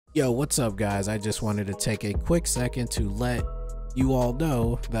Yo, what's up guys? I just wanted to take a quick second to let you all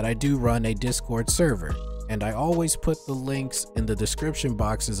know that I do run a Discord server, and I always put the links in the description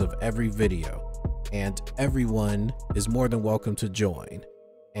boxes of every video, and everyone is more than welcome to join.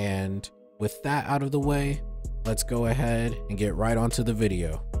 And with that out of the way, let's go ahead and get right onto the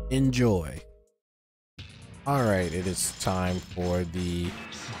video. Enjoy. Alright, it is time for the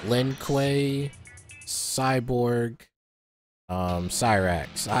Lin Kuei Cyborg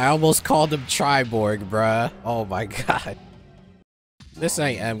Cyrax. I almost called him Triborg, bruh. Oh my god. This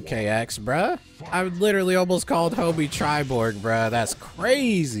ain't MKX, bruh. I literally almost called homie Triborg, bruh. That's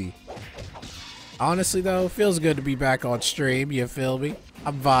crazy. Honestly though, feels good to be back on stream, you feel me?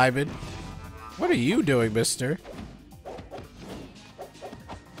 I'm vibing. What are you doing, mister?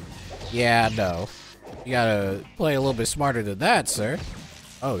 Yeah, no. You gotta play a little bit smarter than that, sir.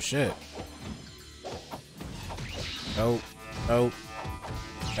 Oh shit. Nope. Nope.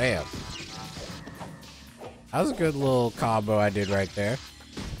 Bam. That was a good little combo I did right there.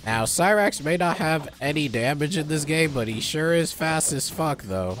 Now, Cyrax may not have any damage in this game, but he sure is fast as fuck,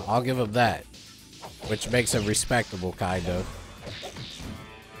 though. I'll give him that. Which makes him respectable, kind of.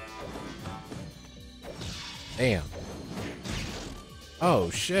 Damn.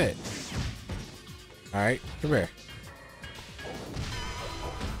 Oh, shit. Alright, come here.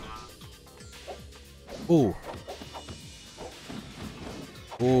 Ooh.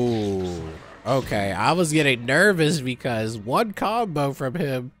 Ooh. Okay, I was getting nervous because one combo from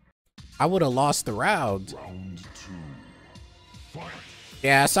him, I would have lost the round.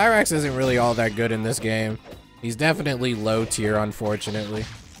 Yeah, Cyrax isn't really all that good in this game. He's definitely low tier, unfortunately.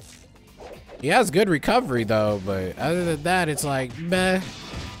 He has good recovery though, but other than that, it's like, meh.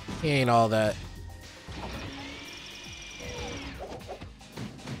 He ain't all that.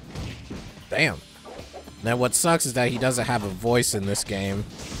 Damn. Now what sucks is that he doesn't have a voice in this game,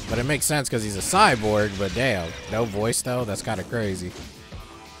 but it makes sense because he's a cyborg, but damn, no voice though? That's kind of crazy.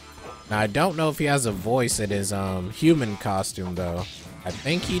 Now I don't know if he has a voice in his human costume though. I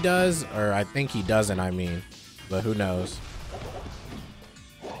think he does, or I think he doesn't, I mean, but who knows.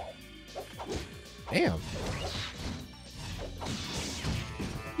 Damn.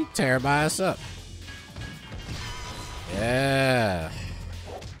 You tear my ass up. Yeah.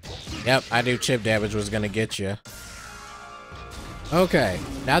 Yep, I knew chip damage was gonna get you. Okay,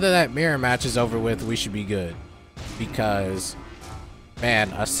 now that that mirror match is over with, we should be good. Because, man,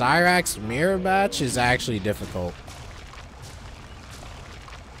 a Cyrax mirror match is actually difficult.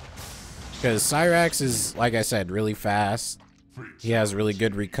 Because Cyrax is, like I said, really fast. He has really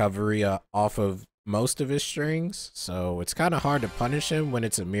good recovery off of most of his strings. So it's kind of hard to punish him when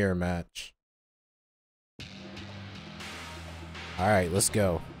it's a mirror match. Alright, let's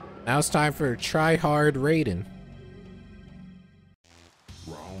go. Now it's time for Try Hard Raiden.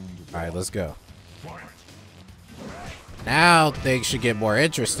 Alright, let's go. Now things should get more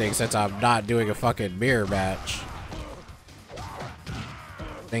interesting since I'm not doing a fucking mirror match.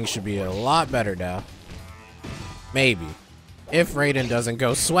 Things should be a lot better now. Maybe. If Raiden doesn't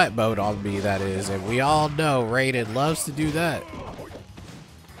go sweat mode on me, that is. And we all know Raiden loves to do that.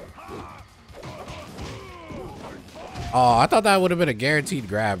 Oh, I thought that would have been a guaranteed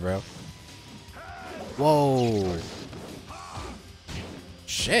grab, bro. Whoa.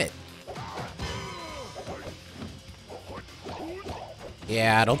 Shit.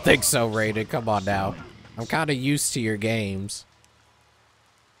 Yeah, I don't think so, Raiden. Come on now. I'm kind of used to your games.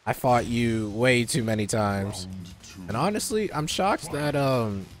 I fought you way too many times. And honestly, I'm shocked that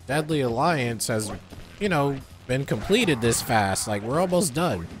Deadly Alliance has, you know, been completed this fast. Like, we're almost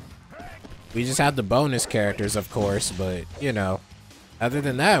done. We just had the bonus characters, of course, but, you know, other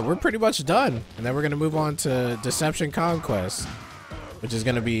than that, we're pretty much done. And then we're going to move on to Deception Conquest, which is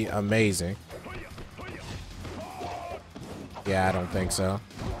going to be amazing. Yeah, I don't think so.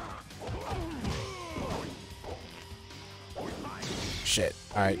 Shit.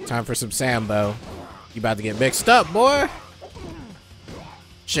 Alright, time for some Sambo. You about to get mixed up, boy.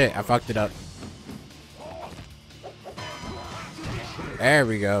 Shit, I fucked it up. There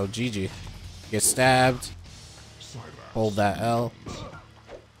we go. GG. Get stabbed. Hold that L.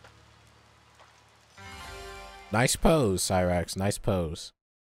 Nice pose, Cyrax. Nice pose.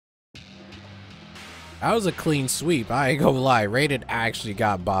 That was a clean sweep. I ain't gonna lie. Raiden actually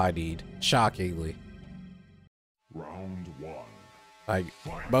got bodied. Shockingly. Round one. Like,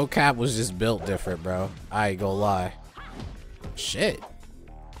 mocap was just built different, bro. I ain't gonna lie. Shit.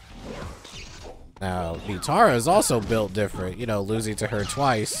 Now, Vitara is also built different. You know, losing to her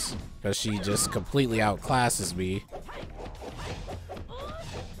twice because she just completely outclasses me.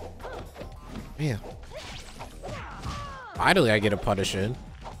 Man. Finally, I get a punish in.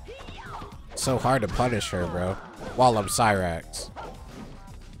 It's so hard to punish her, bro. While I'm Cyrax.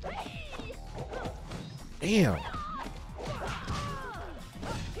 Damn.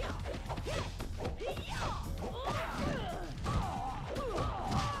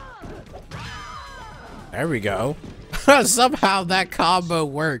 There we go. Somehow that combo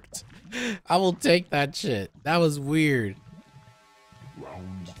worked. I will take that shit. That was weird.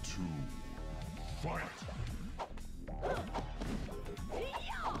 Round 2. Fight.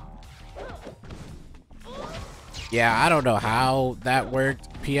 Yeah, I don't know how that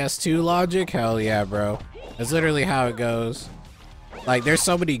worked. PS2 logic? Hell yeah, bro. That's literally how it goes. Like, there's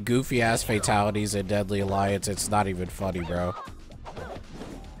so many goofy ass fatalities in Deadly Alliance, it's not even funny, bro.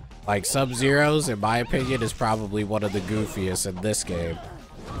 Like, Sub-Zero's, in my opinion, is probably one of the goofiest in this game.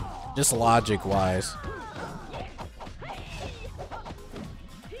 Just logic-wise.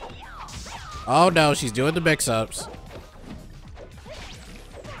 Oh no, she's doing the mix-ups.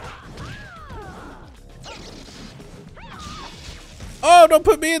 Oh, don't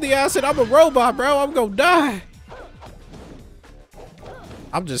put me in the acid. I'm a robot, bro. I'm gonna die.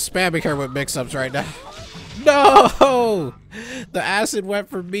 I'm just spamming her with mix-ups right now. No! The acid went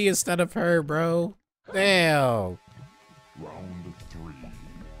for me instead of her, bro. Damn. Round 3.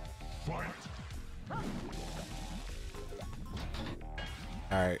 Fight.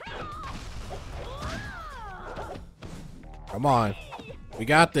 Alright. Come on. We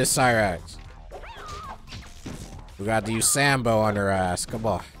got this, Cyrax. We got to use Sambo on her ass. Come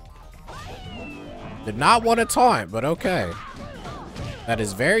on. Did not want to taunt, but okay. That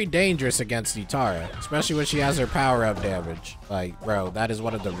is very dangerous against Nitara, especially when she has her power-up damage. Like, bro, that is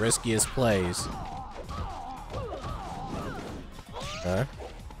one of the riskiest plays. Okay.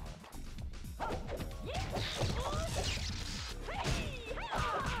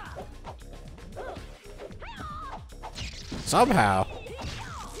 Somehow.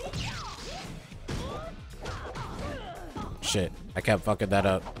 Shit, I kept fucking that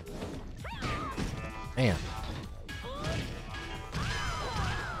up. Damn.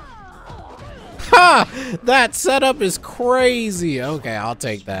 Ha! That setup is crazy. Okay, I'll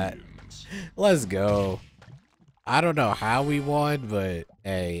take that. Let's go. I don't know how we won, but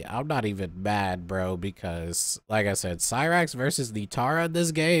hey, I'm not even mad, bro, because like I said, Cyrax versus Nitara in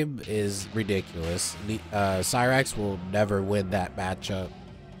this game is ridiculous. Cyrax will never win that matchup.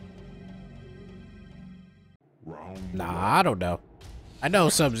 Nah, I don't know. I know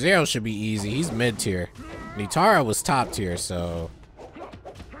Sub-Zero should be easy. He's mid-tier. Nitara was top tier, so...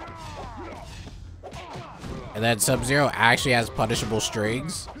 And then Sub-Zero actually has punishable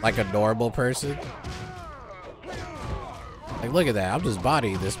strings, like a normal person. Like, look at that. I'm just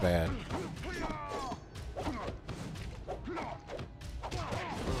bodying this man.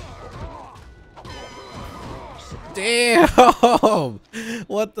 Damn!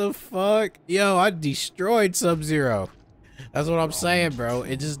 What the fuck? Yo, I destroyed Sub-Zero. That's what I'm saying, bro.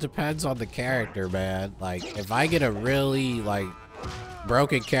 It just depends on the character, man. Like, if I get a really, like,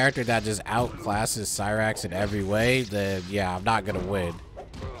 broken character that just outclasses Cyrax in every way, then, yeah, I'm not gonna win.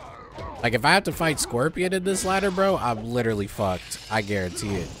 Like, if I have to fight Scorpion in this ladder, bro, I'm literally fucked. I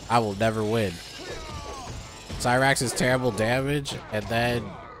guarantee it. I will never win. Cyrax's terrible damage, and then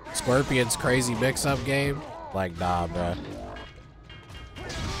Scorpion's crazy mix-up game. Like, nah, bro.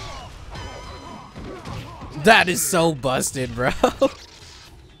 That is so busted, bro.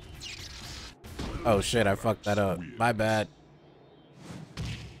 Oh, shit, I fucked that up. My bad.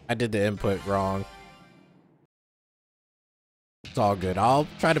 I did the input wrong. It's all good. I'll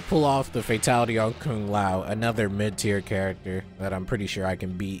try to pull off the fatality on Kung Lao, another mid-tier character that I'm pretty sure I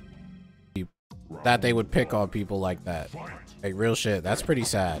can beat. That they would pick on people like that. Like, real shit. That's pretty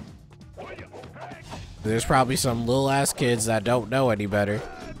sad. There's probably some little ass kids that don't know any better.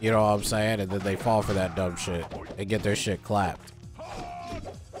 You know what I'm saying? And then they fall for that dumb shit and get their shit clapped.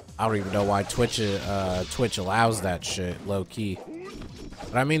 I don't even know why Twitch allows that shit, low key.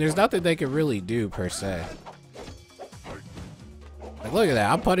 But I mean, there's nothing they can really do per se. Like, look at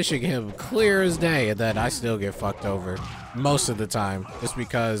that. I'm punishing him clear as day, and then I still get fucked over most of the time just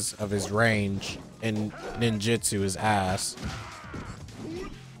because of his range and ninjutsu his ass.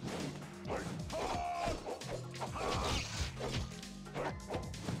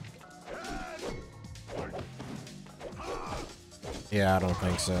 Yeah, I don't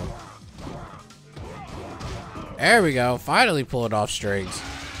think so. There we go. Finally pulled off strings.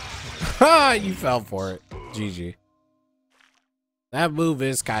 Ha! You fell for it. GG. That move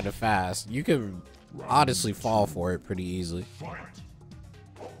is kind of fast. You can honestly fall for it pretty easily.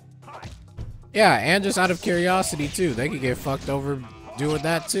 Yeah, and just out of curiosity too. They could get fucked over doing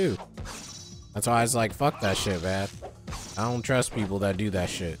that too. That's why I was like, fuck that shit, man. I don't trust people that do that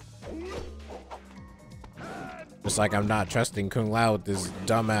shit. Just like I'm not trusting Kung Lao with this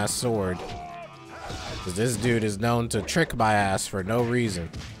dumbass sword. Because this dude is known to trick my ass for no reason.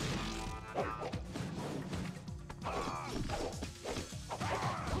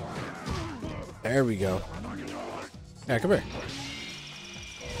 There we go. Yeah, come here.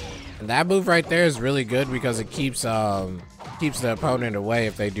 And that move right there is really good because it keeps the opponent away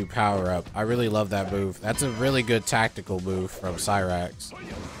if they do power up. I really love that move. That's a really good tactical move from Cyrax.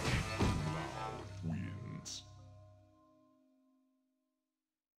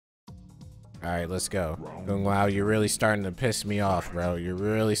 Alright, let's go. Kung Lao, you're really starting to piss me off, bro. You're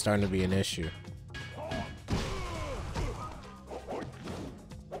really starting to be an issue.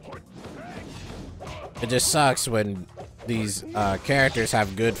 It just sucks when these characters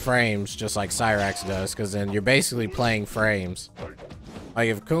have good frames, just like Cyrax does, because then you're basically playing frames. Like,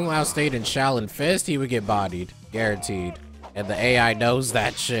 if Kung Lao stayed in Shaolin Fist, he would get bodied. Guaranteed. And the AI knows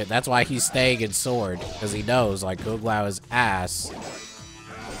that shit. That's why he's staying in Sword, because he knows, like, Kung Lao is ass.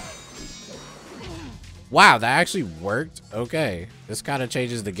 Wow, that actually worked? Okay. This kind of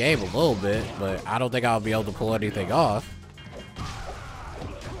changes the game a little bit, but I don't think I'll be able to pull anything off.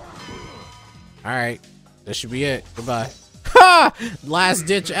 Alright. This should be it. Goodbye. Ha! Last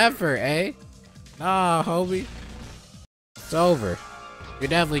ditch effort, eh? Nah, homie. It's over. You're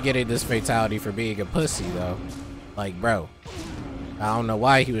definitely getting this fatality for being a pussy, though. Like, bro. I don't know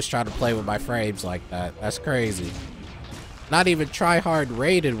why he was trying to play with my frames like that. That's crazy. Not even Tryhard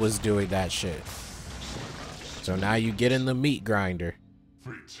Rated was doing that shit. So now you get in the meat grinder.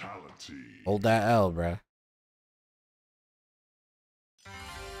 Fatality. Hold that L, bruh.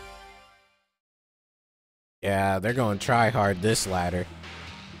 Yeah, they're going to try hard this ladder.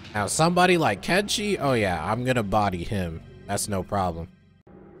 Now, somebody like Kenshi, oh yeah, I'm going to body him. That's no problem.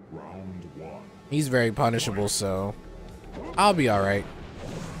 Round one. He's very punishable, so I'll be alright.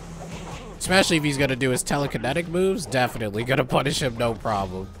 Especially if he's going to do his telekinetic moves, definitely going to punish him, no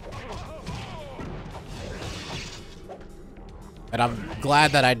problem. And I'm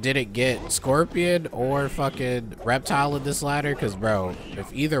glad that I didn't get Scorpion or fucking Reptile in this ladder, because, bro,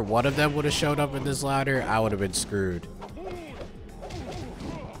 if either one of them would have showed up in this ladder, I would have been screwed.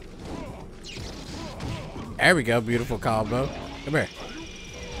 There we go, beautiful combo. Come here.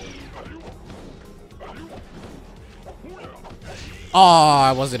 Oh,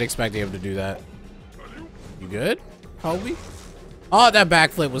 I wasn't expecting him to do that. You good, homie? Oh, that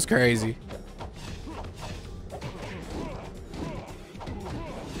backflip was crazy.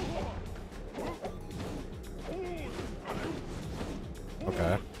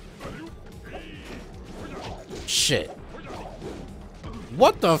 Okay. Shit.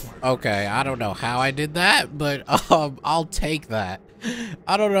 What the f— okay, I don't know how I did that, but I'll take that.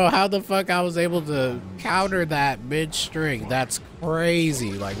 I don't know how the fuck I was able to counter that mid-string. That's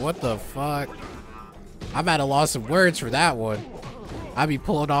crazy. Like, what the fuck? I'm at a loss of words for that one. I be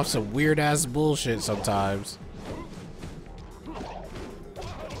pulling off some weird-ass bullshit sometimes.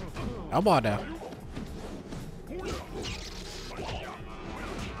 Come on now.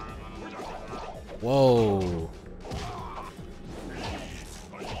 Whoa.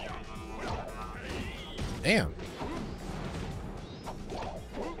 Damn.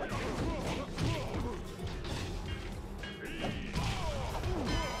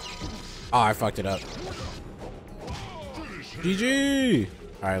 Oh, I fucked it up. GG.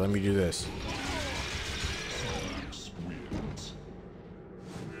 All right, let me do this.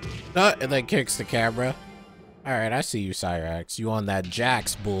 And then kicks the camera. All right, I see you, Cyrax. You on that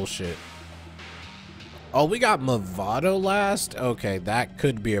Jax bullshit. Oh, we got Movado last? Okay, that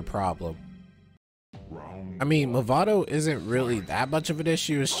could be a problem. I mean, Movado isn't really that much of an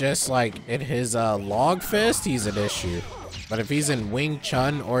issue. It's just like in his log fist, he's an issue. But if he's in Wing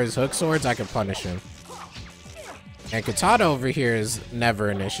Chun or his hook swords, I can punish him. And Katana over here is never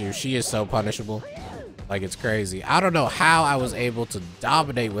an issue. She is so punishable. Like, it's crazy. I don't know how I was able to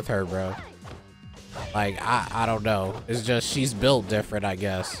dominate with her, bro. Like, I don't know. It's just she's built different, I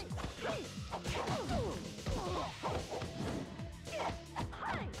guess.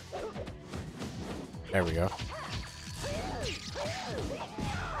 There we go.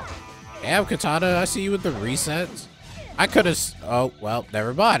 Damn, Katana, I see you with the resets. I could have— oh, well,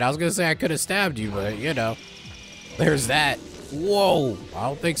 never mind. I was gonna say I could have stabbed you, but, you know. There's that. Whoa. I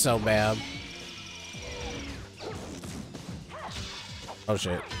don't think so, ma'am. Oh,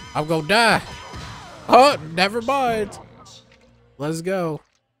 shit. I'm gonna die. Oh, never mind. Let's go.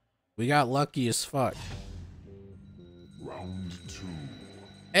 We got lucky as fuck. Round two.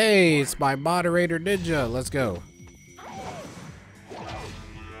 Hey, it's my moderator ninja. Let's go.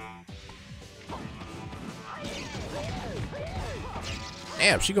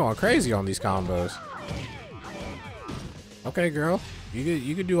 Damn, she going crazy on these combos. Okay, girl.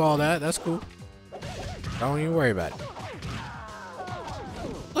 You can do all that. That's cool. Don't even worry about it.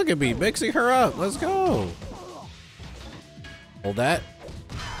 Look at me mixing her up. Let's go. Hold that.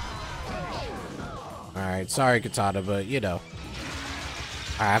 Alright, sorry, Katana, but you know.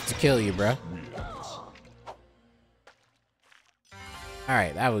 I have to kill you, bruh.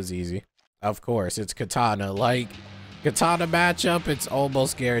 Alright, that was easy. Of course, it's Katana. Like, Katana matchup, it's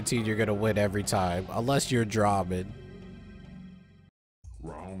almost guaranteed you're gonna win every time. Unless you're Drawman.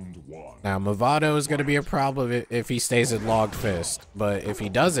 Round 1. Now, Movado is gonna be a problem if he stays in Long Fist. But if he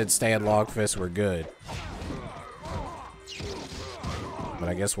doesn't stay in Long Fist, we're good. But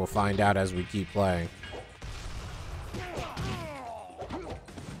I guess we'll find out as we keep playing.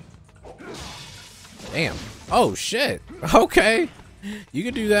 Damn. Oh, shit. Okay. You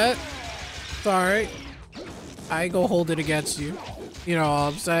can do that. It's alright. I ain't gonna hold it against you. You know what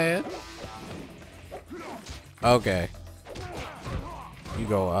I'm saying? Okay. You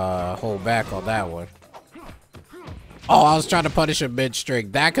go, hold back on that one. Oh, I was trying to punish him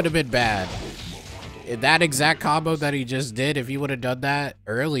mid-string. That could have been bad. That exact combo that he just did, if he would have done that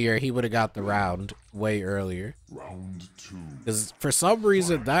earlier, he would have got the round way earlier. Round 2. Because for some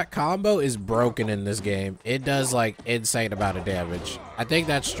reason, that combo is broken in this game. It does, like, insane amount of damage. I think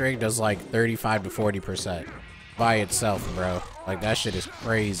that string does, like, 35 to 40% by itself, bro. Like, that shit is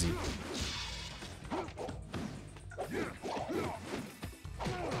crazy.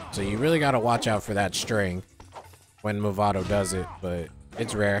 So you really gotta watch out for that string when Movado does it, but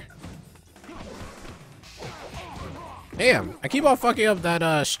it's rare. Damn, I keep on fucking up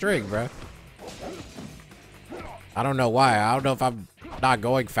that string, bro. I don't know why. I don't know if I'm not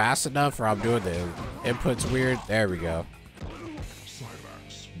going fast enough or I'm doing the inputs weird. There we go.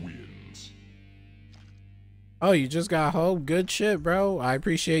 Cyrax wins. Oh, you just got home? Good shit, bro. I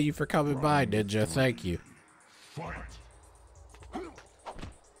appreciate you for coming by, Ninja. Thank you. Fight.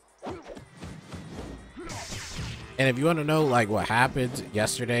 And if you want to know, like, what happened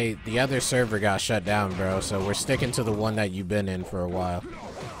yesterday, the other server got shut down, bro. So we're sticking to the one that you've been in for a while.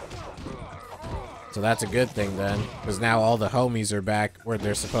 So that's a good thing, then. Because now all the homies are back where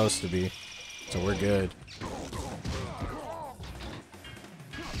they're supposed to be. So we're good.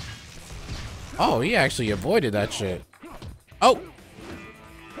 Oh, he actually avoided that shit. Oh!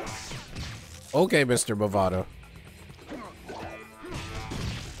 Okay, Mr. Movado.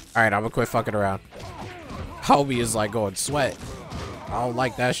 Alright, I'm gonna quit fucking around. Homie is like going sweat. I don't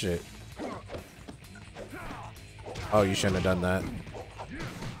like that shit. Oh, you shouldn't have done that.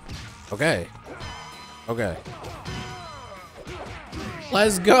 Okay. Okay.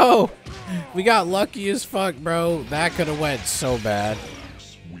 Let's go. We got lucky as fuck, bro. That could have went so bad.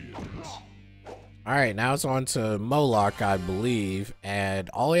 Alright, now it's on to Moloch, I believe. And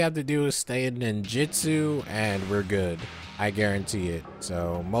all we have to do is stay in ninjutsu and we're good. I guarantee it.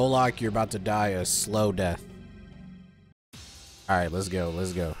 So, Moloch, you're about to die a slow death. Alright, let's go.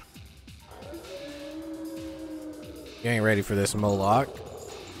 Let's go. You ain't ready for this, Moloch.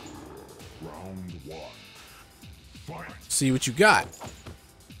 Round 1. Fight. See what you got.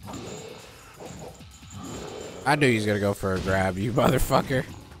 I knew he was gonna go for a grab, you motherfucker.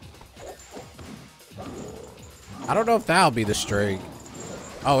 I don't know if that'll be the string.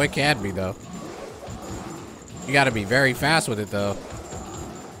 Oh, it can be, though. You gotta be very fast with it, though.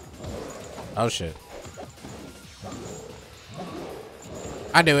 Oh, shit.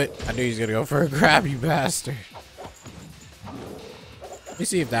 I knew it. I knew he was gonna go for a grab, you bastard. Let me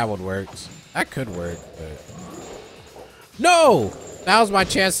see if that one works. That could work, but... No! That was my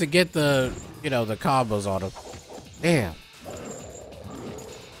chance to get the, you know, the combos on him. Damn.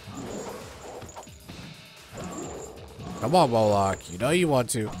 Come on, Moloch. You know you want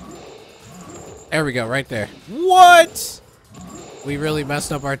to. There we go, right there. What? We really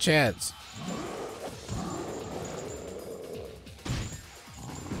messed up our chance.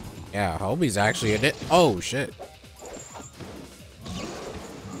 Yeah, homie's actually in it. Oh, shit.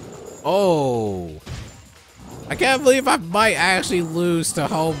 Oh. I can't believe I might actually lose to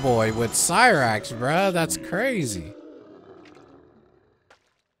homeboy with Cyrax, bruh. That's crazy.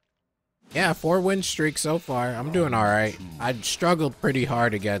 Yeah, 4-win streak so far. I'm doing alright. I struggled pretty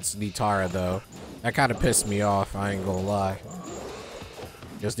hard against Nitara, though. That kind of pissed me off, I ain't gonna lie.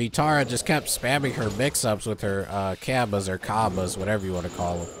 Because Nitara just kept spamming her mix-ups with her Kambas or Kabas, whatever you want to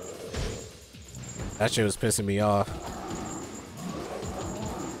call them. That shit was pissing me off.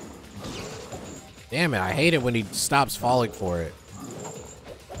 Damn it, I hate it when he stops falling for it.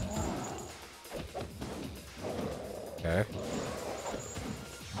 Okay.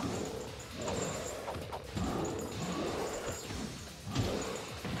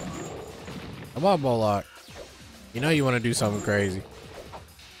 Come on, Moloch. You know you want to do something crazy.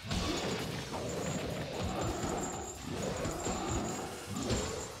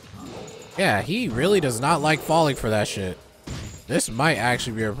 Yeah, he really does not like falling for that shit. This might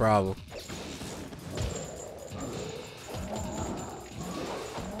actually be a problem.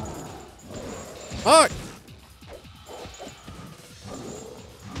 Fuck!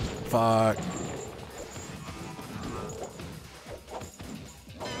 Fuck.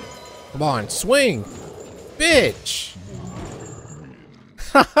 Come on, swing! Bitch!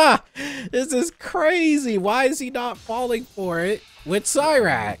 Haha! This is crazy! Why is he not falling for it with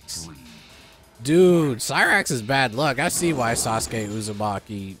Cyrax? Dude, Cyrax is bad luck. I see why Sasuke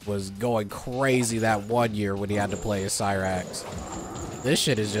Uzumaki was going crazy that one year when he had to play as Cyrax. This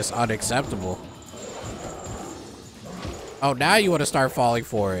shit is just unacceptable. Oh, now you want to start falling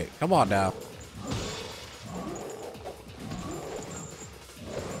for it. Come on now.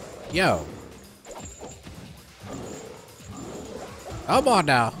 Yo. Come on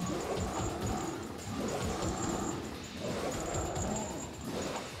now.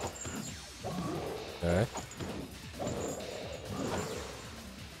 Okay.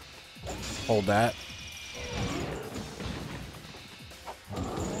 Hold that.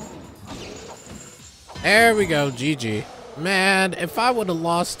 There we go, GG. Man, if I would have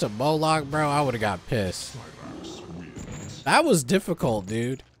lost to Moloch, bro, I would have got pissed. That was difficult,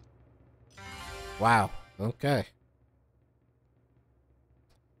 dude. Wow. Okay.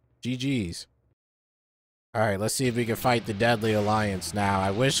 GG's. Alright, let's see if we can fight the Deadly Alliance now.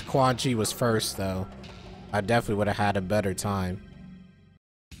 I wish Quan Chi was first, though. I definitely would have had a better time.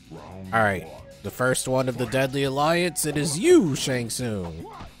 Alright, the first one of the Deadly Alliance, it is you, Shang Tsung.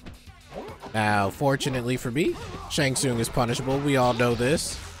 Now, fortunately for me, Shang Tsung is punishable. We all know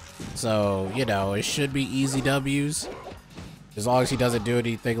this. So, you know, it should be easy W's. As long as he doesn't do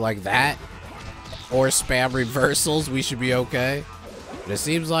anything like that. Or spam reversals, we should be okay. But it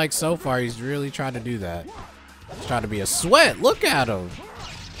seems like so far he's really trying to do that. He's trying to be a sweat. Look at him.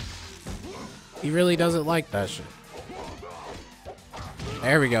 He really doesn't like that shit.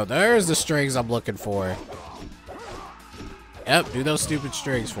 There we go. There's the strings I'm looking for. Yep, do those stupid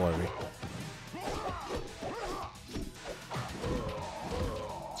strings for me.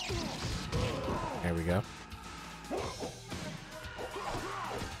 There we go.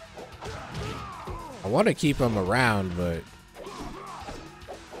 I want to keep him around, but...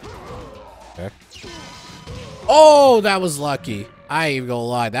 Okay. Oh, that was lucky. I ain't even gonna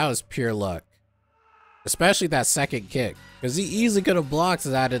lie, that was pure luck. Especially that second kick. Because he easily could have blocked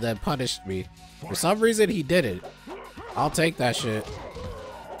that and then punished me. For some reason, he didn't. I'll take that shit.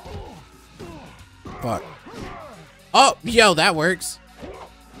 Fuck. Oh, yo, that works.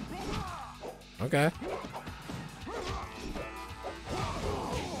 Okay.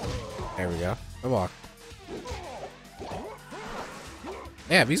 There we go. Come on.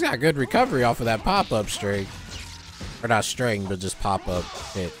 Damn, he's got good recovery off of that pop-up string. Or not string, but just pop-up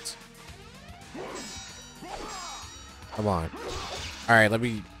hits. Come on. Alright, let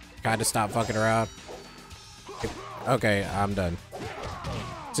me kind of stop fucking around. Okay, I'm done.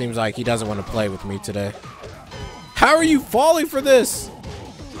 Seems like he doesn't want to play with me today. How are you falling for this?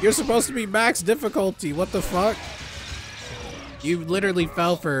 You're supposed to be max difficulty. What the fuck? You literally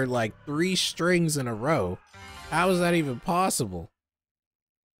fell for like 3 strings in a row. How is that even possible?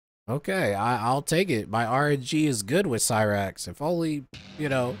 Okay, I'll take it. My RNG is good with Cyrax. If only, you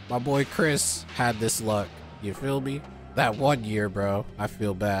know, my boy Chris had this luck. You feel me? That one year, bro. I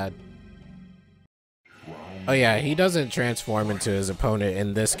feel bad. Oh yeah, he doesn't transform into his opponent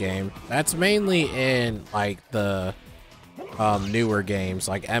in this game. That's mainly in like the newer games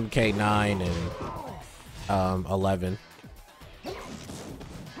like MK9 and 11.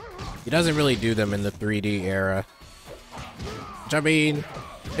 He doesn't really do them in the 3D era. Which, I mean,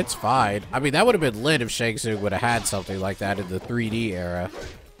 it's fine. I mean, that would have been lit if Shang Tsung would have had something like that in the 3D era.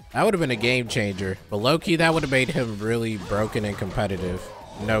 That would have been a game changer. But low-key, that would have made him really broken and competitive.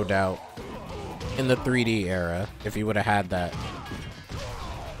 No doubt. In the 3D era, if he would have had that.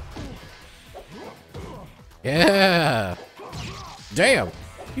 Yeah! Damn!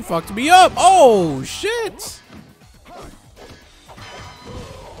 He fucked me up! Oh, shit!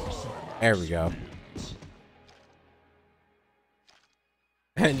 There we go.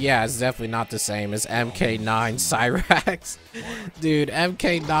 And yeah, it's definitely not the same as MK9 Cyrax. Dude,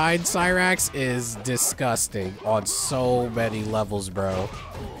 MK9 Cyrax is disgusting on so many levels, bro.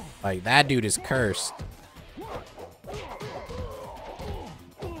 Like, that dude is cursed.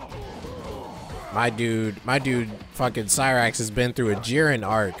 My dude fucking Cyrax has been through a Jiren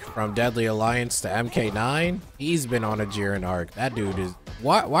arc from Deadly Alliance to MK9. He's been on a Jiren arc. That dude is...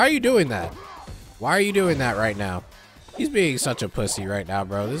 Why are you doing that? Why are you doing that right now? He's being such a pussy right now,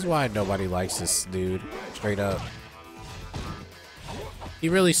 bro. This is why nobody likes this dude. Straight up. He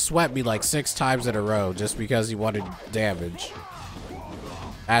really swept me like 6 times in a row just because he wanted damage.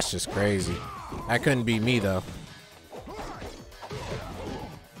 That's just crazy. That couldn't be me, though.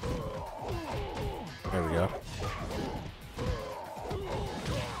 There we go.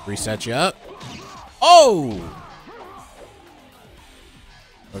 Reset you up. Oh!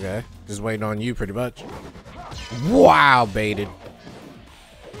 Okay. Just waiting on you, pretty much. Wow, baited.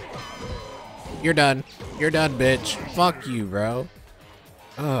 You're done. You're done, bitch. Fuck you, bro.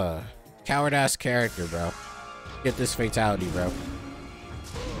 Coward ass character, bro. Get this fatality, bro.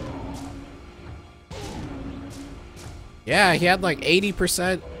 Yeah, he had like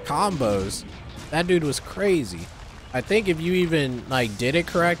 80% combos. That dude was crazy. I think if you even like did it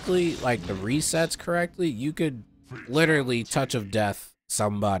correctly, like the resets correctly, you could literally touch of death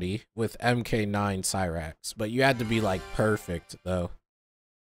somebody with MK9 Cyrax. But you had to be like perfect though.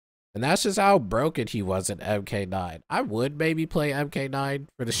 And that's just how broken he was at MK9. I would maybe play MK9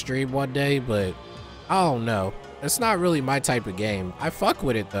 for the stream one day, but I don't know. It's not really my type of game. I fuck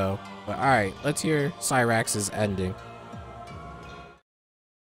with it though. But alright, let's hear Cyrax's ending.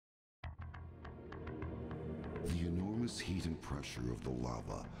 The enormous heat and pressure of the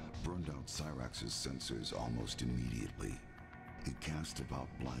lava burned out Cyrax's senses almost immediately. He cast about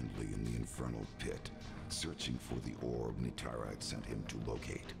blindly in the infernal pit, searching for the orb Nitara had sent him to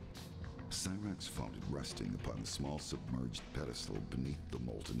locate. Cyrax found it resting upon a small submerged pedestal beneath the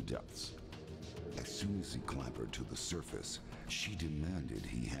molten depths. As soon as he clambered to the surface, she demanded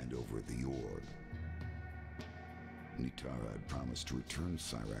he hand over the orb. Nitara had promised to return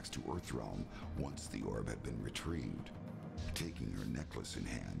Cyrax to Earthrealm once the orb had been retrieved. Taking her necklace in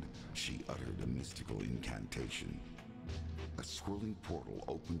hand, she uttered a mystical incantation. A swirling portal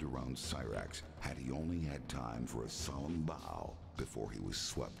opened around Cyrax had he only had time for a solemn bow before he was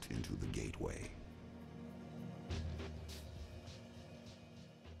swept into the gateway.